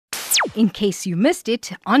in case you missed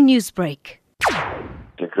it on Newsbreak.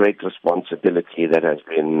 A great responsibility that has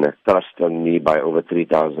been thrust on me by over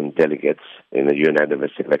 3,000 delegates in a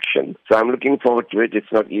unanimous election. So I'm looking forward to it.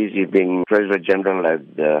 It's not easy being Treasurer General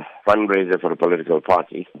and fundraiser for a political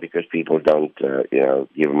party because people don't,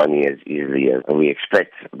 give money as easily as we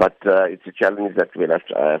expect. But it's a challenge that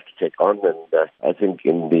I have to take on. And I think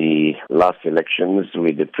in the last elections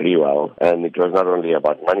we did pretty well. And it was not only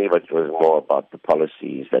about money, but it was more about the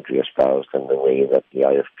policies that we espoused and the way that the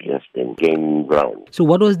IFP has been gaining ground.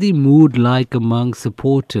 So what was the mood like among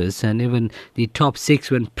supporters and even the top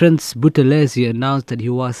six when Prince Buthelezi announced that he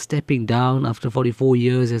was stepping down after 44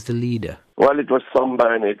 years as the leader? Well, it was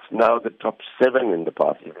somber, and it's now the top 7 in the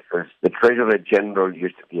party because the Treasurer General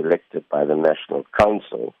used to be elected by the National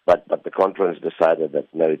Council, but the conference decided that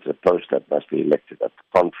no, it's a post that must be elected at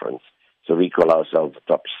the conference. So we call ourselves the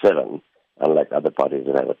top 7. Unlike other parties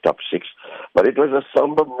that have a top 6. But it was a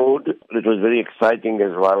somber mood. It was very exciting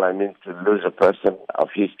as well. I mean, to lose a person of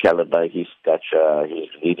his caliber, his stature, his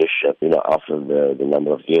leadership, after the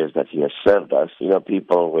number of years that he has served us,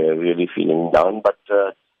 people were really feeling down. But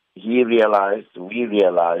we realized, and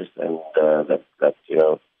that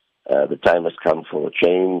the time has come for a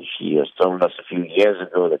change. He has told us a few years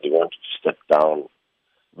ago that he wanted to step down.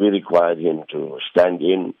 We required him to stand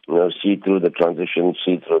in, see through the transition,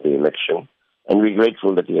 see through the election. And we're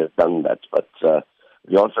grateful that he has done that. But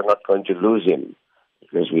we're also not going to lose him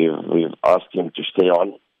because we've asked him to stay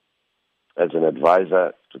on as an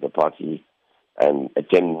advisor to the party and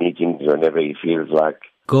attend meetings whenever he feels like.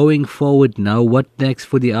 Going forward now, what next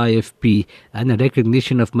for the IFP and the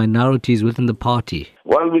recognition of minorities within the party?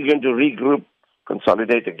 Well, we're going to regroup,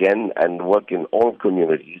 consolidate again, and work in all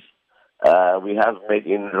communities. We have made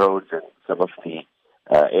inroads in some of the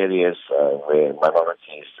areas where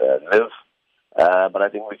minorities live, but I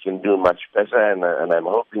think we can do much better, and I'm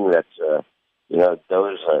hoping that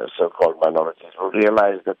those so-called minorities will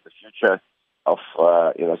realize that the future of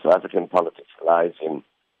South African politics lies in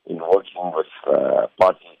working with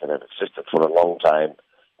parties that have existed for a long time,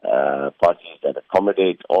 parties that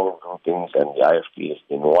accommodate all groupings, and the IFP has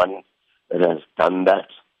been one that has done that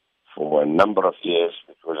for a number of years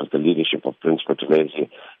because of the leadership of Prince Buthelezi.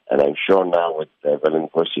 And I'm sure now with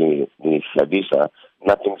Velinkosi Fladisa,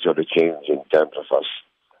 nothing's going to change in terms of us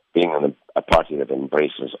being a party that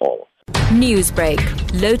embraces all. Newsbreak,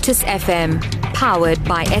 Lotus FM, powered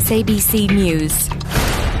by SABC News.